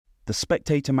The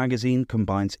Spectator magazine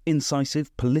combines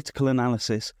incisive political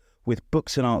analysis with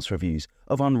books and arts reviews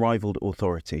of unrivaled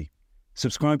authority.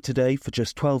 Subscribe today for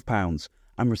just £12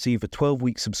 and receive a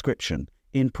 12-week subscription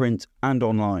in print and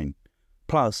online,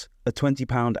 plus a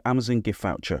 £20 Amazon gift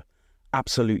voucher,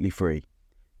 absolutely free.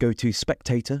 Go to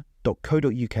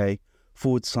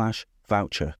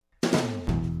spectator.co.uk/voucher.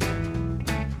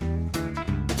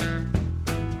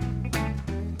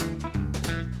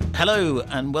 Hello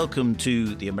and welcome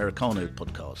to the Americano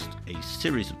podcast, a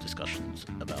series of discussions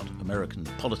about American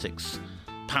politics,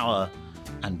 power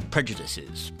and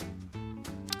prejudices.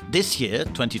 This year,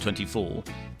 2024,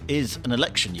 is an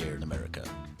election year in America,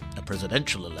 a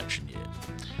presidential election year.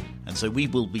 And so we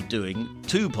will be doing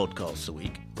 2 podcasts a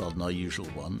week rather than our usual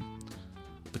one,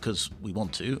 because we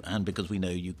want to and because we know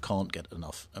you can't get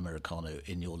enough Americano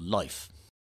in your life.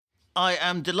 I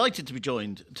am delighted to be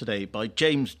joined today by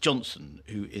James Johnson,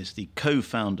 who is the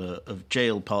co-founder of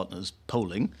Jail Partners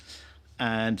Polling.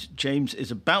 And James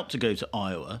is about to go to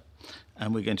Iowa,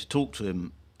 and we're going to talk to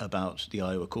him about the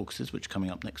Iowa caucuses, which are coming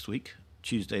up next week,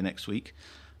 Tuesday next week.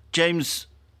 James,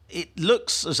 it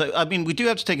looks as though, we do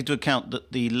have to take into account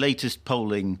that the latest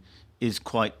polling is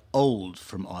quite old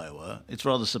from Iowa. It's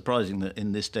rather surprising that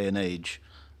in this day and age,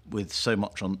 with so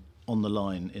much on the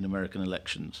line in American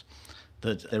elections,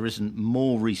 that there isn't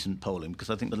more recent polling, because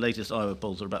I think the latest Iowa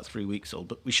polls are about 3 weeks old,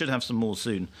 but we should have some more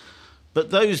soon. But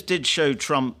those did show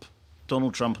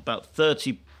Donald Trump, about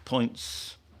 30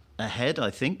 points ahead,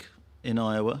 I think, in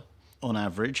Iowa, on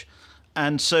average.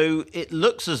 And so it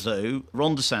looks as though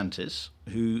Ron DeSantis,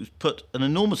 who put an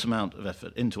enormous amount of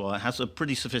effort into Iowa, has a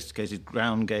pretty sophisticated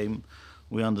ground game,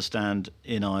 we understand,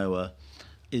 in Iowa,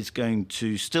 is going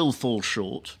to still fall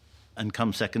short and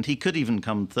come second. He could even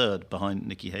come third behind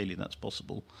Nikki Haley, that's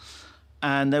possible.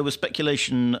 And there was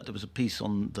speculation, there was a piece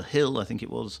on The Hill, I think it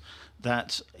was,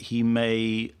 that he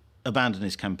may abandon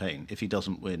his campaign if he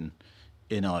doesn't win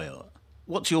in Iowa.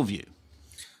 What's your view?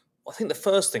 I think the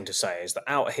first thing to say is that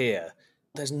out here,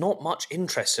 there's not much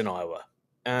interest in Iowa.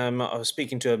 I was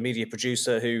speaking to a media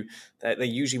producer who they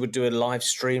usually would do a live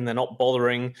stream. They're not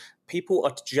bothering. People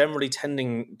are generally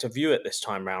tending to view it this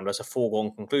time round as a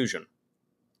foregone conclusion.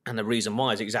 And the reason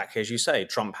why is exactly as you say,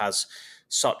 Trump has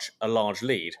such a large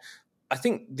lead. I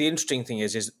think the interesting thing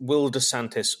is will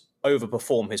DeSantis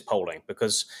overperform his polling?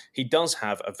 Because he does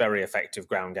have a very effective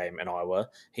ground game in Iowa.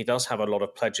 He does have a lot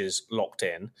of pledges locked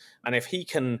in. And if he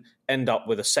can end up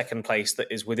with a second place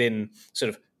that is within sort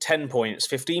of 10 points,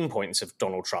 15 points of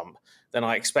Donald Trump, then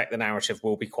I expect the narrative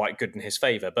will be quite good in his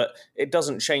favour. But it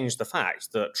doesn't change the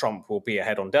fact that Trump will be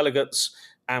ahead on delegates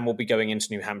and will be going into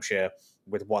New Hampshire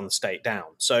with one state down.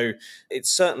 So it's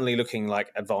certainly looking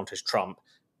like advantage Trump.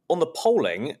 On the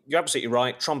polling, you're absolutely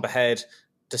right. Trump ahead,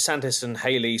 DeSantis and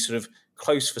Haley sort of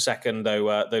close for second, though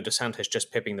DeSantis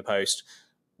just pipping the post.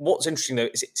 What's interesting, though,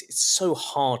 is it's so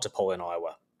hard to poll in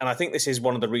Iowa. And I think this is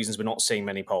one of the reasons we're not seeing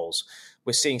many polls.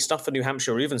 We're seeing stuff for New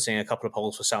Hampshire, or even seeing a couple of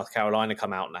polls for South Carolina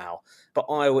come out now. But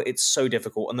Iowa, it's so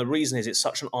difficult. And the reason is it's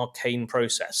such an arcane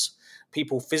process.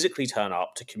 People physically turn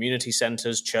up to community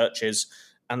centres, churches,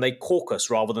 and they caucus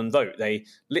rather than vote. They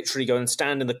literally go and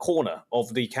stand in the corner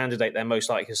of the candidate they're most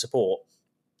likely to support.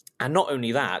 And not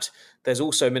only that, there's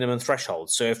also minimum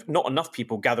thresholds. So if not enough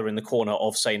people gather in the corner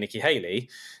of, say, Nikki Haley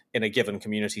in a given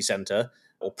community centre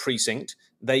or precinct,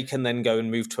 they can then go and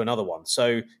move to another one.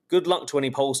 So good luck to any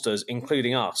pollsters,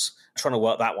 including us, trying to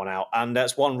work that one out. And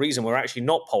that's one reason we're actually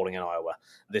not polling in Iowa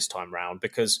this time round,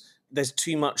 because there's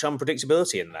too much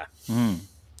unpredictability in there.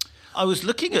 I was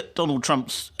looking at Donald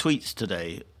Trump's tweets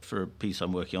today for a piece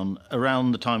I'm working on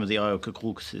around the time of the Iowa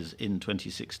caucuses in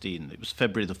 2016. It was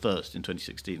February the 1st in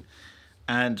 2016.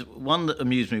 And one that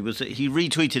amused me was that he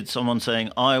retweeted someone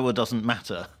saying Iowa doesn't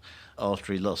matter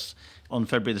after he lost on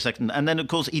February the 2nd. And then, of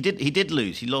course, he did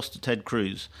lose. He lost to Ted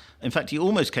Cruz. In fact, he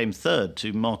almost came third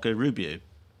to Marco Rubio.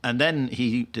 And then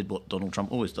he did what Donald Trump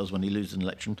always does when he loses an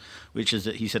election, which is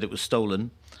that he said it was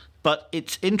stolen. But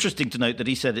it's interesting to note that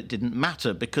he said it didn't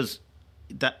matter, because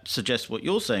that suggests what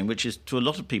you're saying, which is, to a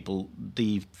lot of people,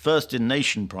 the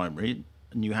first-in-nation primary,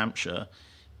 New Hampshire,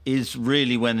 is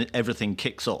really when everything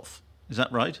kicks off. Is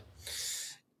that right?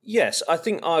 Yes, I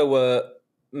think Iowa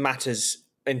matters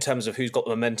in terms of who's got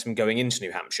the momentum going into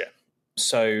New Hampshire.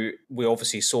 So we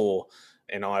obviously saw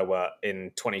in Iowa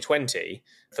in 2020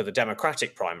 for the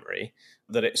Democratic primary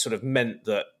that it sort of meant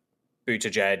that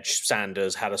Buttigieg,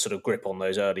 Sanders had a sort of grip on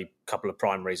those early couple of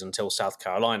primaries until South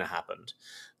Carolina happened.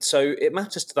 So it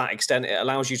matters to that extent. It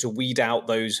allows you to weed out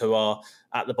those who are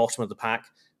at the bottom of the pack.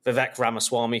 Vivek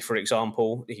Ramaswamy, for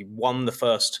example, he won the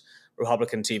first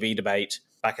Republican TV debate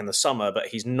back in the summer, but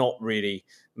he's not really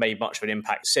made much of an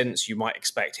impact since. You might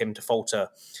expect him to falter.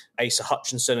 Asa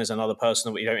Hutchinson is another person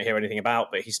that we don't hear anything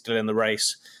about, but he's still in the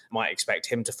race. Might expect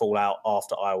him to fall out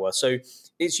after Iowa. So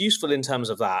it's useful in terms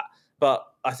of that. But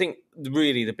I think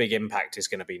really the big impact is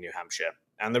going to be New Hampshire.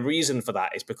 And the reason for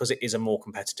that is because it is a more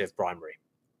competitive primary.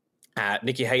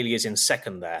 Nikki Haley is in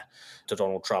second there to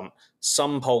Donald Trump.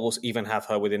 Some polls even have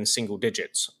her within single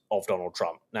digits of Donald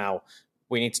Trump. Now,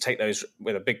 we need to take those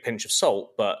with a big pinch of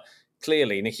salt, but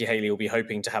clearly Nikki Haley will be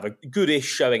hoping to have a goodish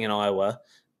showing in Iowa,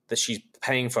 that she's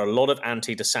paying for a lot of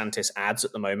anti-DeSantis ads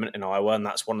at the moment in Iowa, and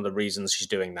that's one of the reasons she's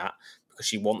doing that, because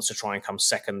she wants to try and come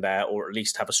second there or at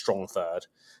least have a strong third.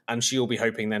 And she'll be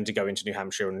hoping then to go into New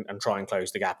Hampshire and try and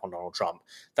close the gap on Donald Trump.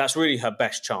 That's really her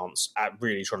best chance at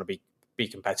really trying to be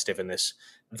competitive in this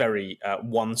very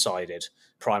one-sided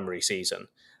primary season.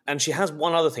 And she has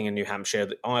one other thing in New Hampshire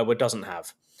that Iowa doesn't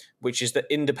have, which is that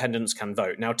independents can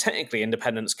vote. Now, technically,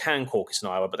 independents can caucus in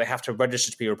Iowa, but they have to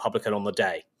register to be Republican on the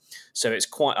day. So it's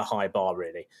quite a high bar,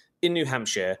 really. In New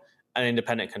Hampshire, an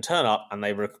independent can turn up and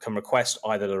they can request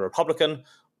either the Republican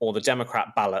or the Democrat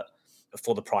ballot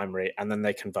for the primary, and then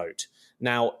they can vote.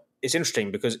 Now, it's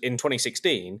interesting because in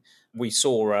 2016, we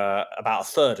saw about a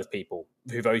third of people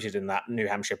who voted in that New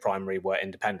Hampshire primary were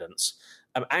independents.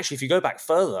 Actually, if you go back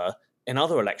further, in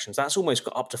other elections, that's almost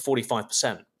got up to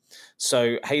 45%.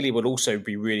 So Haley would also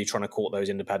be really trying to court those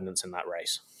independents in that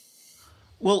race.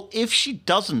 Well, if she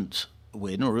doesn't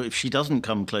win, or if she doesn't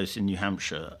come close in New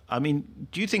Hampshire, I mean,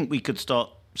 do you think we could start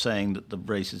saying that the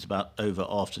race is about over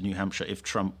after New Hampshire if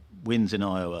Trump wins in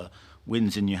Iowa,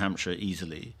 wins in New Hampshire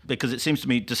easily? Because it seems to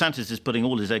me DeSantis is putting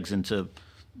all his eggs into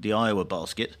the Iowa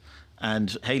basket,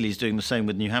 and Haley's doing the same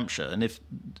with New Hampshire. And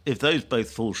if those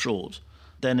both fall short,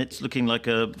 then it's looking like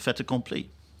a fait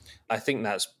accompli. I think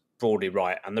that's broadly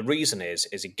right. And the reason is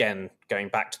again, going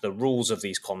back to the rules of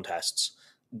these contests,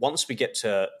 once we get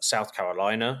to South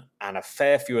Carolina and a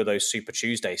fair few of those Super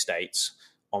Tuesday states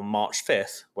on March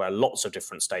 5th, where lots of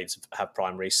different states have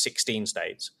primaries, 16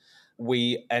 states,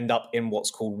 we end up in what's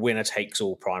called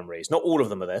winner-takes-all primaries. Not all of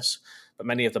them are this, but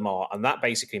many of them are. And that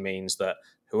basically means that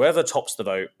whoever tops the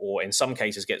vote, or in some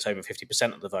cases gets over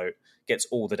 50% of the vote, gets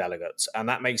all the delegates. And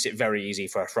that makes it very easy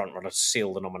for a frontrunner to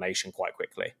seal the nomination quite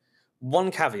quickly.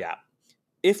 One caveat: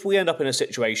 if we end up in a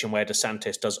situation where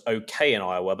DeSantis does okay in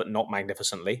Iowa, but not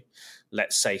magnificently,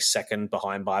 let's say second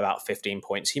behind by about 15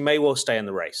 points, he may well stay in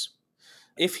the race.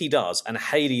 If he does, and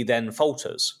Haley then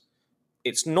falters,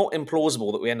 it's not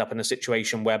implausible that we end up in a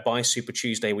situation where by Super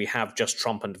Tuesday we have just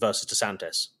Trump versus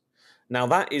DeSantis. Now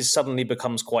that suddenly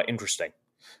becomes quite interesting,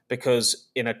 because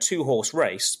in a two-horse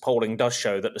race, polling does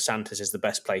show that DeSantis is the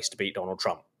best place to beat Donald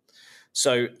Trump.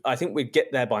 So I think we'd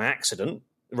get there by accident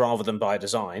rather than by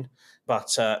design,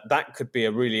 but that could be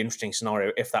a really interesting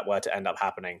scenario if that were to end up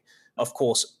happening. Of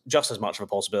course, just as much of a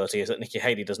possibility is that Nikki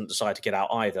Haley doesn't decide to get out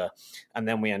either, and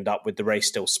then we end up with the race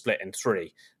still split in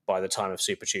three by the time of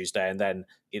Super Tuesday, and then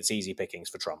it's easy pickings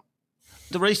for Trump.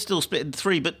 The race still split in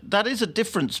three, but that is a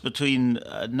difference between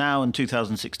now and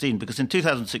 2016, because in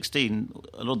 2016,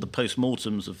 a lot of the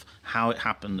post-mortems of how it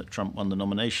happened that Trump won the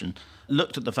nomination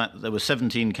looked at the fact that there were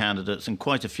 17 candidates, and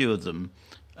quite a few of them,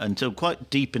 until quite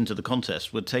deep into the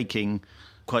contest, were taking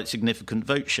quite significant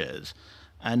vote shares.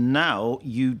 And now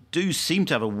you do seem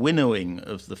to have a winnowing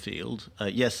of the field.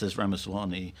 Yes, there's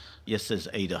Ramaswamy. Yes, there's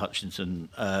Ada Hutchinson.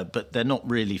 But they're not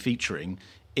really featuring.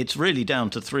 It's really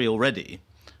down to three already.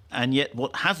 And yet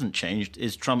what hasn't changed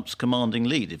is Trump's commanding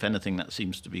lead. If anything, that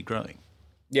seems to be growing.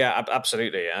 Yeah,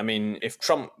 absolutely. I mean, if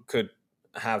Trump could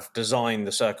have designed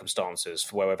the circumstances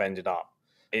for where we've ended up,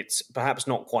 it's perhaps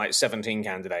not quite 17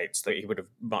 candidates that he would have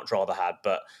much rather had,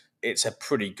 but it's a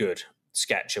pretty good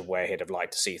sketch of where he'd have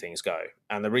liked to see things go.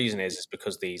 And the reason is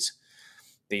because these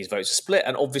votes are split,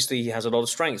 and obviously he has a lot of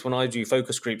strengths. When I do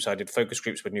focus groups, I did focus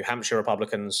groups with New Hampshire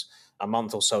Republicans a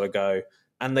month or so ago,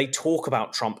 and they talk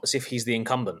about Trump as if he's the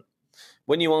incumbent.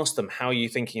 When you ask them, how are you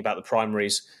thinking about the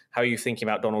primaries, how are you thinking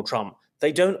about Donald Trump,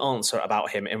 they don't answer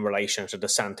about him in relation to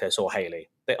DeSantis or Haley.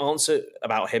 They answer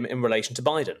about him in relation to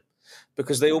Biden,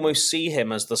 because they almost see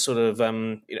him as the sort of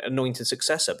anointed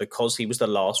successor because he was the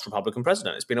last Republican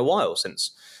president. It's been a while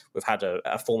since we've had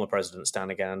a former president stand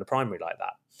again in the primary like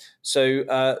that. So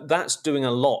that's doing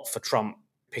a lot for Trump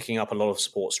picking up a lot of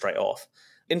support straight off.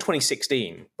 In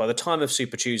 2016, by the time of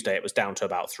Super Tuesday, it was down to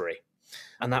about 3,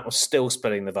 and that was still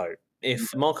splitting the vote.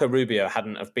 If Marco Rubio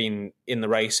hadn't have been in the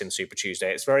race in Super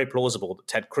Tuesday, it's very plausible that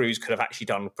Ted Cruz could have actually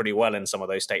done pretty well in some of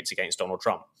those states against Donald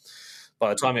Trump. By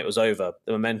the time it was over,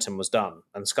 the momentum was done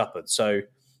and scuppered. So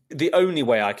the only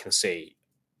way I can see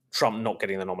Trump not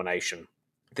getting the nomination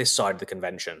this side of the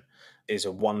convention is a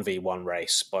 1v1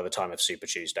 race by the time of Super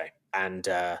Tuesday. And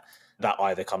that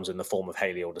either comes in the form of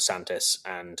Haley or DeSantis.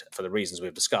 And for the reasons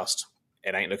we've discussed,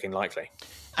 it ain't looking likely.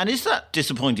 And is that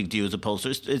disappointing to you as a pollster?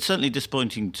 It's certainly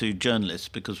disappointing to journalists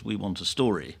because we want a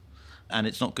story. And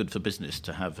it's not good for business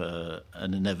to have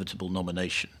an inevitable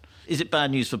nomination. Is it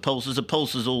bad news for pollsters? Are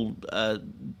pollsters all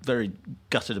very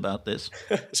gutted about this?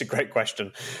 It's a great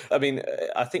question. I mean,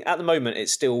 I think at the moment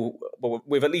it's still, well,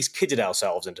 we've at least kidded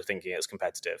ourselves into thinking it's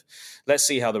competitive. Let's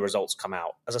see how the results come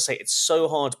out. As I say, it's so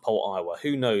hard to poll Iowa.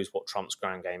 Who knows what Trump's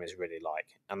ground game is really like?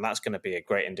 And that's going to be a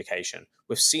great indication.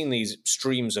 We've seen these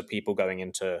streams of people going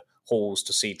into halls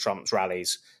to see Trump's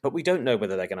rallies, but we don't know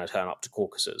whether they're going to turn up to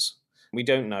caucuses. We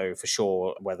don't know for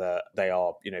sure whether they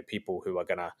are, people who are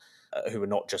going to who are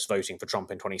not just voting for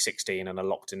Trump in 2016 and are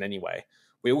locked in anyway.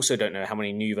 We also don't know how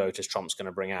many new voters Trump's going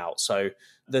to bring out. So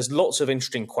there's lots of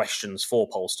interesting questions for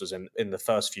pollsters in the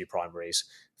first few primaries.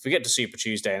 If we get to Super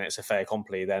Tuesday and it's a fait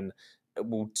accompli, then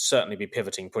we'll certainly be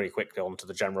pivoting pretty quickly onto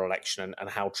the general election and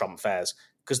how Trump fares.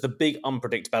 Because the big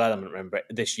unpredictable element, remember,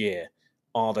 this year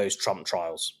are those Trump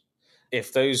trials.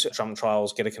 If those Trump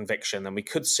trials get a conviction, then we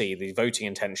could see the voting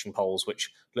intention polls,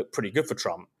 which look pretty good for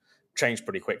Trump, change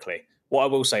pretty quickly. What I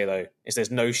will say, though, is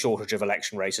there's no shortage of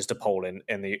election races to poll in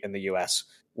the US.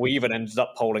 We even ended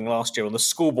up polling last year on the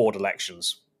school board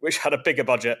elections, which had a bigger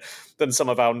budget than some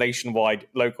of our nationwide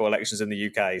local elections in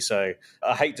the UK. So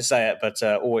I hate to say it, but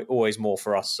always more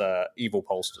for us evil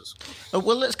pollsters.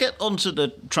 Well, let's get on to the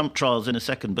Trump trials in a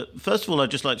second. But first of all,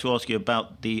 I'd just like to ask you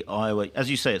about the Iowa.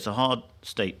 As you say, it's a hard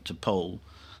state to poll.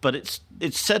 But it's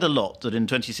said a lot that in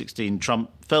 2016,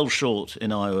 Trump fell short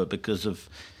in Iowa because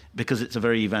it's a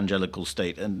very evangelical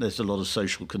state and there's a lot of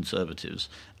social conservatives,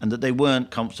 and that they weren't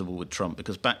comfortable with Trump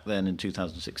because back then in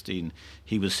 2016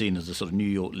 he was seen as a sort of New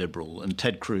York liberal, and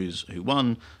Ted Cruz, who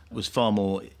won, was far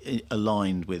more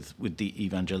aligned with the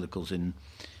evangelicals in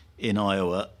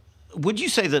Iowa. Would you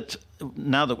say that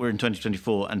now that we're in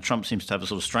 2024 and Trump seems to have a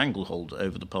sort of stranglehold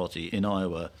over the party in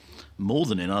Iowa, more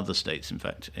than in other states, in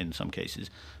fact, in some cases,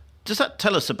 does that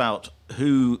tell us about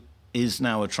who is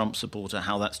now a Trump supporter,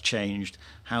 how that's changed,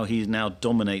 how he now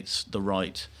dominates the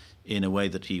right in a way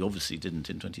that he obviously didn't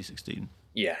in 2016?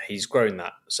 Yeah, he's grown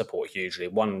that support hugely.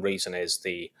 One reason is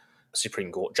the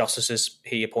Supreme Court justices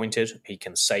he appointed. He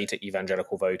can say to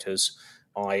evangelical voters,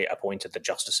 I appointed the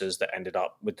justices that ended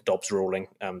up with the Dobbs ruling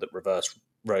that reversed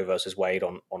Roe versus Wade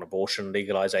on abortion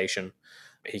legalization.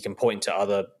 He can point to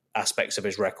other aspects of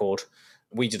his record.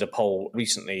 We did a poll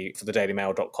recently for the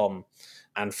dailymail.com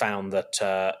and found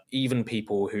that even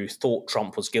people who thought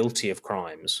Trump was guilty of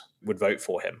crimes would vote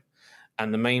for him.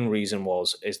 And the main reason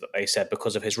is that they said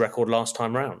because of his record last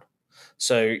time round.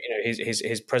 So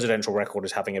his presidential record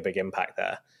is having a big impact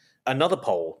there. Another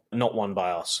poll, not one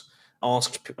by us,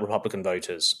 asked Republican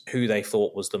voters who they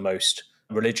thought was the most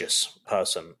religious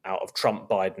person out of Trump,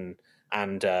 Biden,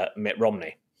 and Mitt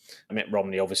Romney. Mitt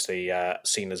Romney obviously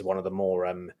seen as one of the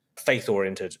more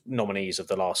faith-oriented nominees of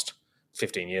the last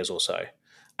 15 years or so.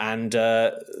 And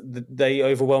they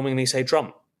overwhelmingly say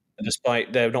Trump,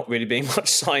 despite there not really being much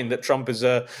sign that Trump is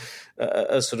a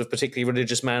sort of particularly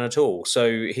religious man at all.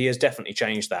 So he has definitely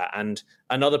changed that. And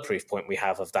another proof point we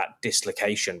have of that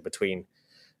dislocation between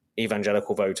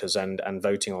evangelical voters and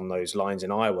voting on those lines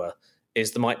in Iowa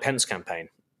is the Mike Pence campaign.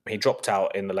 He dropped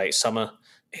out in the late summer.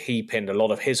 He pinned a lot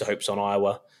of his hopes on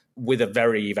Iowa with a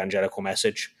very evangelical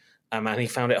message. And he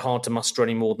found it hard to muster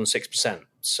any more than 6%.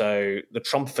 So the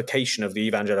Trumpification of the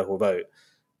evangelical vote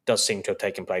does seem to have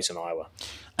taken place in Iowa.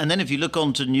 And then if you look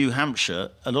on to New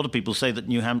Hampshire, a lot of people say that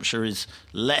New Hampshire is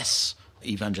less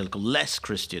evangelical, less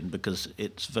Christian, because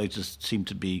its voters seem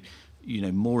to be,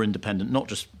 more independent, not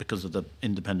just because of the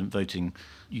independent voting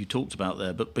you talked about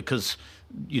there, but because,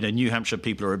 New Hampshire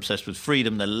people are obsessed with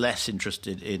freedom. They're less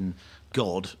interested in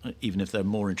God, even if they're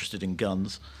more interested in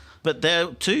guns. But there,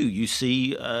 too, you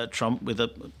see Trump with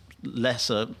a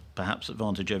lesser, perhaps,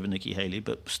 advantage over Nikki Haley,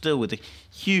 but still with a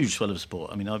huge swell of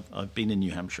support. I mean, I've been in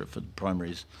New Hampshire for the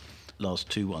primaries, last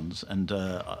two ones, and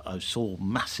I saw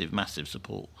massive, massive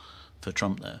support for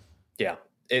Trump there. Yeah,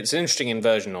 it's an interesting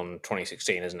inversion on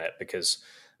 2016, isn't it? Because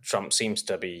Trump seems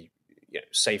to be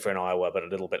safer in Iowa, but a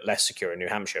little bit less secure in New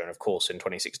Hampshire. And of course, in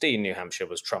 2016, New Hampshire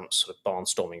was Trump's sort of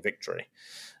barnstorming victory.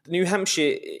 New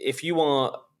Hampshire, if you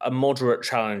are a moderate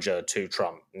challenger to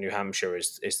Trump, New Hampshire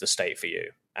is the state for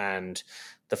you. And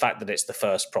the fact that it's the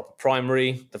first proper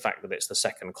primary, the fact that it's the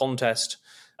second contest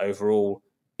overall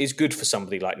is good for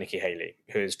somebody like Nikki Haley,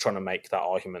 who is trying to make that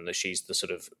argument that she's the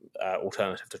sort of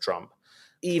alternative to Trump.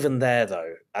 Even there,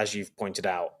 though, as you've pointed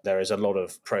out, there is a lot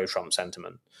of pro-Trump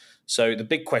sentiment. So the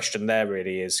big question there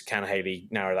really is, can Haley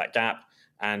narrow that gap?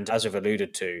 And as we've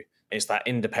alluded to, it's that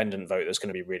independent vote that's going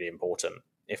to be really important.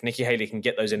 If Nikki Haley can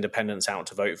get those independents out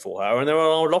to vote for her, and there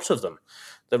are a lot of them,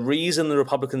 the reason the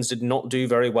Republicans did not do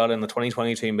very well in the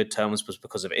 2022 midterms was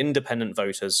because of independent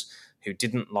voters who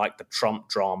didn't like the Trump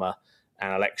drama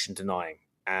and election denying.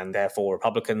 And therefore,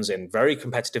 Republicans in very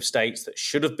competitive states that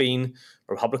should have been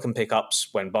Republican pickups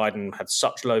when Biden had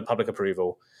such low public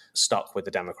approval stuck with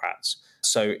the Democrats.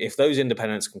 So if those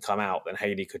independents can come out, then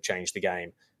Haley could change the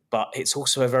game. But it's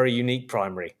also a very unique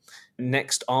primary.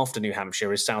 Next after New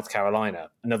Hampshire is South Carolina.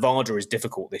 Nevada is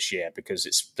difficult this year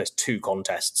because there's two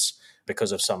contests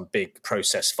because of some big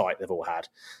process fight they've all had.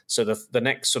 So the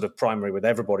next sort of primary with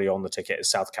everybody on the ticket is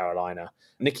South Carolina.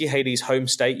 Nikki Haley's home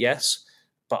state, yes,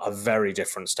 but a very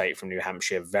different state from New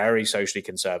Hampshire, very socially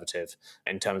conservative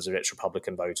in terms of its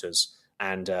Republican voters.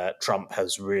 And Trump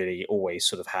has really always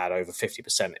sort of had over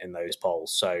 50% in those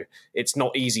polls. So it's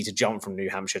not easy to jump from New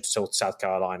Hampshire to South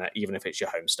Carolina, even if it's your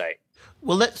home state.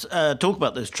 Well, let's talk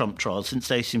about those Trump trials, since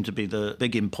they seem to be the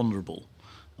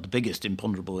biggest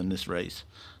imponderable in this race.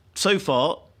 So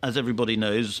far, as everybody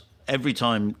knows, every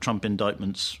time Trump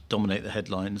indictments dominate the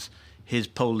headlines, his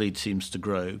poll lead seems to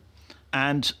grow.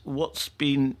 And what's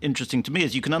been interesting to me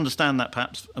is you can understand that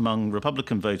perhaps among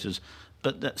Republican voters,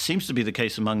 but that seems to be the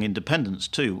case among independents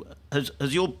too. Has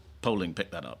your polling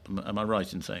picked that up? Am I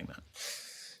right in saying that?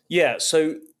 Yeah,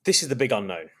 so this is the big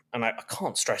unknown. And I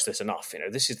can't stress this enough.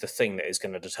 This is the thing that is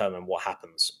going to determine what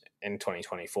happens in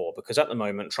 2024. Because at the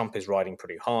moment, Trump is riding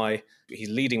pretty high. He's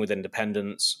leading with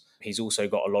independents. He's also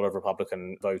got a lot of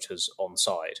Republican voters on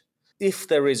side. If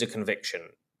there is a conviction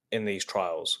in these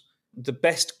trials, the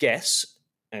best guess,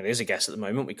 and it is a guess at the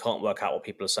moment, we can't work out what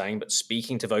people are saying, but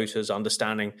speaking to voters,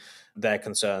 understanding their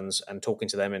concerns and talking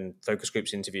to them in focus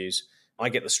groups interviews, I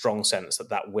get the strong sense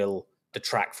that will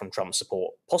detract from Trump's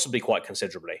support, possibly quite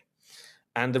considerably.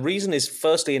 And the reason is,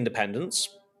 firstly,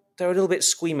 independents. They're a little bit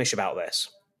squeamish about this.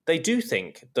 They do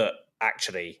think that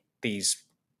actually these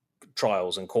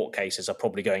trials and court cases are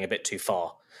probably going a bit too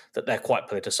far, that they're quite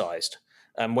politicized.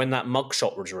 When that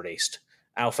mugshot was released,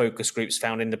 our focus groups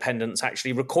found independents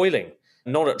actually recoiling,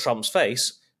 not at Trump's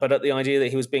face, but at the idea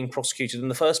that he was being prosecuted in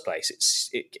the first place.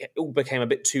 It all became a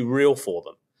bit too real for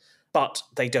them. But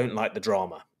they don't like the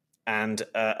drama. And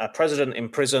a president in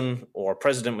prison or a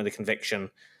president with a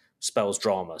conviction spells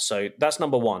drama. So that's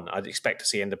number one. I'd expect to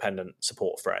see independent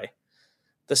support fray.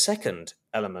 The second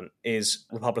element is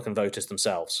Republican voters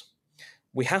themselves.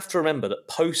 We have to remember that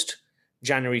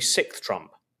post-January 6th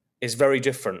Trump is very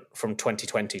different from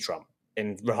 2020 Trump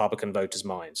in Republican voters'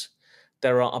 minds.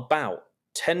 There are about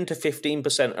 10 to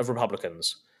 15% of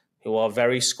Republicans who are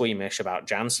very squeamish about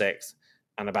Jan 6th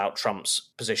and about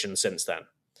Trump's position since then.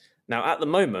 Now, at the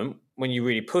moment, when you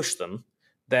really push them,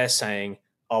 they're saying,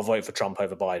 I'll vote for Trump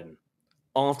over Biden.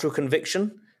 After a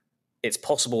conviction, it's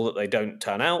possible that they don't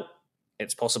turn out.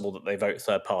 It's possible that they vote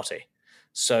third party.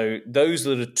 So those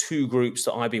are the two groups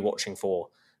that I'd be watching for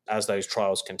as those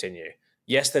trials continue.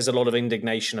 Yes, there's a lot of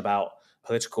indignation about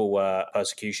political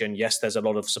persecution. Yes, there's a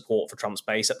lot of support for Trump's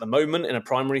base. At the moment, in a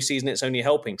primary season, it's only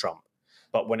helping Trump.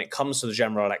 But when it comes to the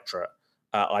general electorate,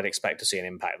 I'd expect to see an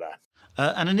impact there.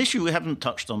 And an issue we haven't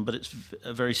touched on, but it's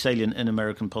very salient in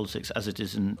American politics, as it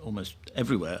is in almost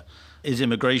everywhere, is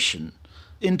immigration.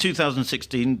 In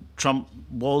 2016, Trump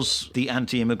was the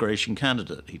anti-immigration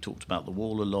candidate. He talked about the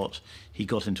wall a lot. He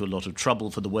got into a lot of trouble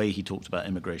for the way he talked about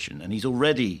immigration. And he's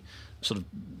already sort of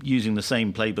using the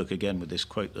same playbook again with this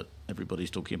quote that everybody's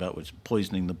talking about, which is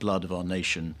poisoning the blood of our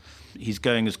nation. He's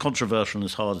going as controversial and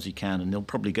as hard as he can, and he'll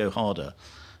probably go harder.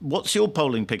 What's your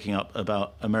polling picking up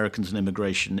about Americans and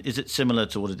immigration? Is it similar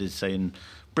to what it is, say, in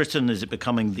Britain? Is it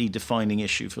becoming the defining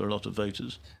issue for a lot of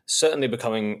voters? Certainly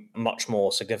becoming much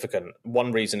more significant.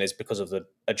 One reason is because of the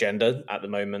agenda. At the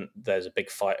moment, there's a big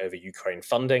fight over Ukraine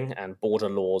funding, and border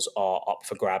laws are up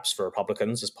for grabs for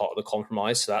Republicans as part of the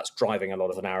compromise. So that's driving a lot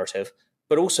of the narrative.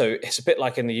 But also, it's a bit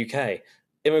like in the UK.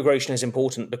 Immigration is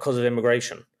important because of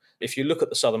immigration. If you look at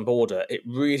the southern border, it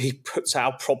really puts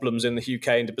our problems in the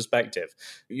UK into perspective.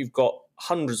 You've got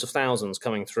hundreds of thousands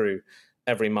coming through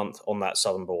every month on that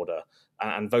southern border,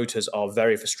 and voters are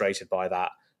very frustrated by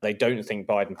that. They don't think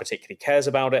Biden particularly cares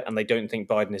about it, and they don't think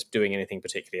Biden is doing anything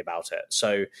particularly about it.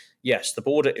 So, yes, the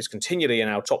border is continually in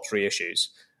our top three issues.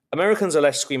 Americans are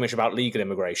less squeamish about legal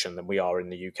immigration than we are in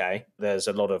the UK. There's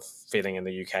a lot of feeling in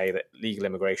the UK that legal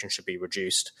immigration should be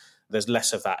reduced. There's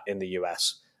less of that in the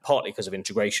US. Partly because of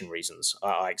integration reasons,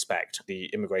 I expect.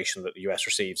 The immigration that the US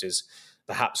receives is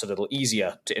perhaps a little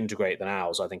easier to integrate than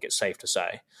ours, I think it's safe to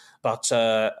say. But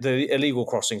the illegal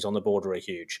crossings on the border are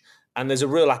huge. And there's a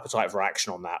real appetite for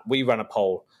action on that. We ran a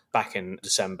poll back in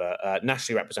December, a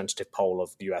nationally representative poll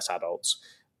of US adults.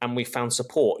 And we found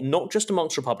support, not just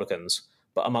amongst Republicans,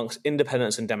 but amongst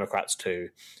independents and Democrats too,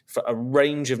 for a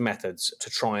range of methods to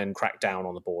try and crack down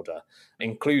on the border,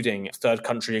 including third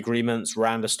country agreements,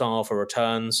 Rwanda style for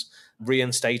returns,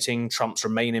 reinstating Trump's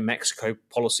Remain in Mexico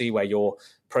policy, where you're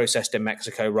processed in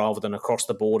Mexico rather than across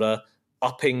the border,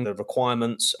 upping the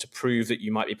requirements to prove that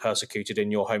you might be persecuted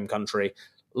in your home country.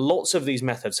 Lots of these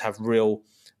methods have real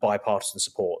bipartisan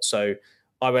support. So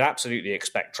I would absolutely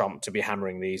expect Trump to be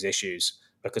hammering these issues,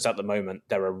 because at the moment,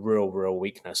 they're a real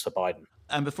weakness for Biden.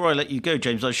 And before I let you go,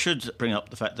 James, I should bring up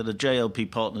the fact that a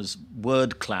JLP Partners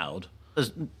word cloud has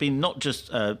been not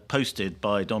just posted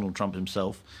by Donald Trump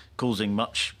himself, causing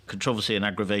much controversy and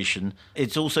aggravation.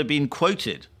 It's also been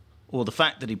quoted, or the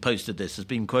fact that he posted this has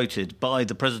been quoted by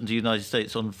the President of the United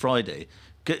States on Friday.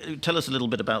 Tell us a little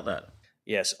bit about that.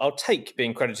 Yes, I'll take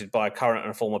being credited by a current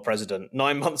and former president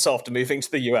 9 months after moving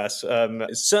to the US.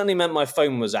 It certainly meant my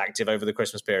phone was active over the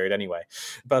Christmas period anyway.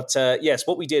 But yes,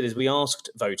 what we did is we asked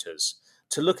voters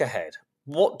to look ahead.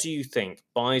 What do you think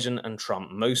Biden and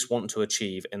Trump most want to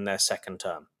achieve in their second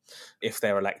term if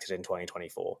they're elected in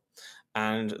 2024?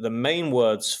 And the main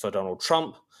words for Donald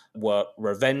Trump were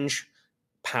revenge,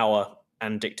 power,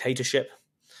 and dictatorship.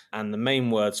 And the main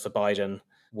words for Biden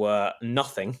were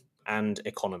nothing and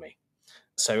economy.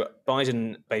 So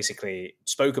Biden basically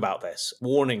spoke about this,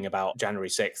 warning about January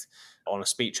 6th on a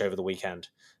speech over the weekend,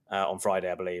 on Friday,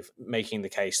 I believe, making the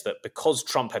case that because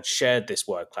Trump had shared this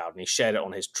word cloud, and he shared it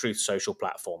on his Truth Social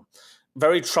platform,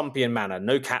 very Trumpian manner,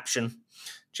 no caption,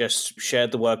 just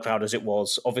shared the word cloud as it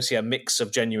was, obviously a mix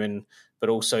of genuine but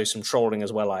also some trolling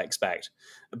as well, I expect.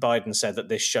 Biden said that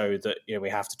this showed that we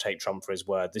have to take Trump for his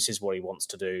word. This is what he wants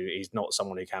to do. He's not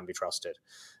someone who can be trusted.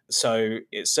 So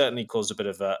it certainly caused a bit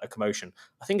of a commotion.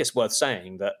 I think it's worth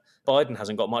saying that Biden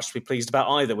hasn't got much to be pleased about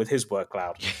either with his word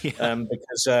cloud,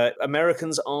 because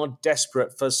Americans are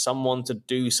desperate for someone to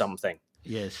do something.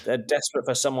 Yes, they're desperate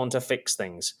for someone to fix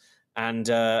things. And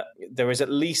there is at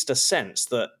least a sense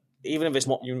that even if it's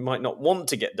what you might not want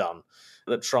to get done,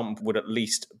 that Trump would at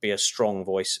least be a strong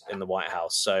voice in the White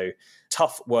House. So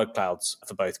tough word clouds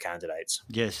for both candidates.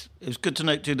 Yes, it was good to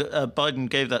note too that Biden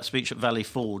gave that speech at Valley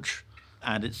Forge,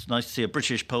 and it's nice to see a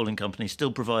British polling company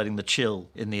still providing the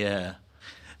chill in the air.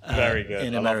 Very good.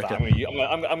 In I America. Love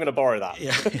that. I'm going to borrow that.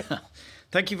 Yeah.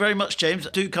 Thank you very much, James.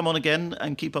 Do come on again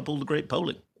and keep up all the great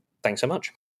polling. Thanks so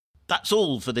much. That's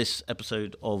all for this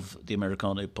episode of the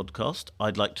Americano podcast.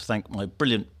 I'd like to thank my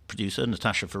brilliant producer,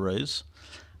 Natasha Feroz,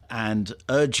 and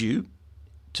urge you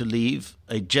to leave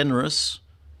a generous,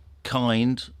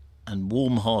 kind, and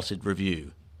warm-hearted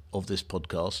review of this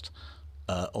podcast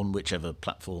on whichever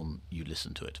platform you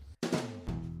listen to it.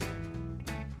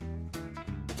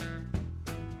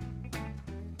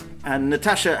 And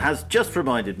Natasha has just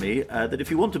reminded me that if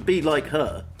you want to be like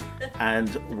her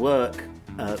and work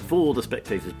for The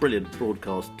Spectator's brilliant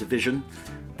broadcast division,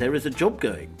 there is a job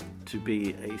going to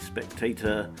be a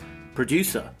Spectator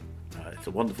producer. It's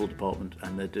a wonderful department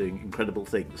and they're doing incredible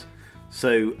things.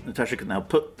 So Natasha can now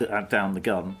put down the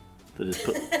gun that is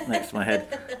put next to my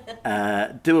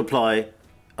head. Do apply,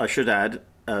 I should add,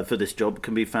 for this job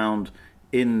can be found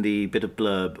in the bit of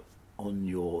blurb on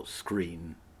your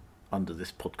screen under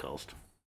this podcast.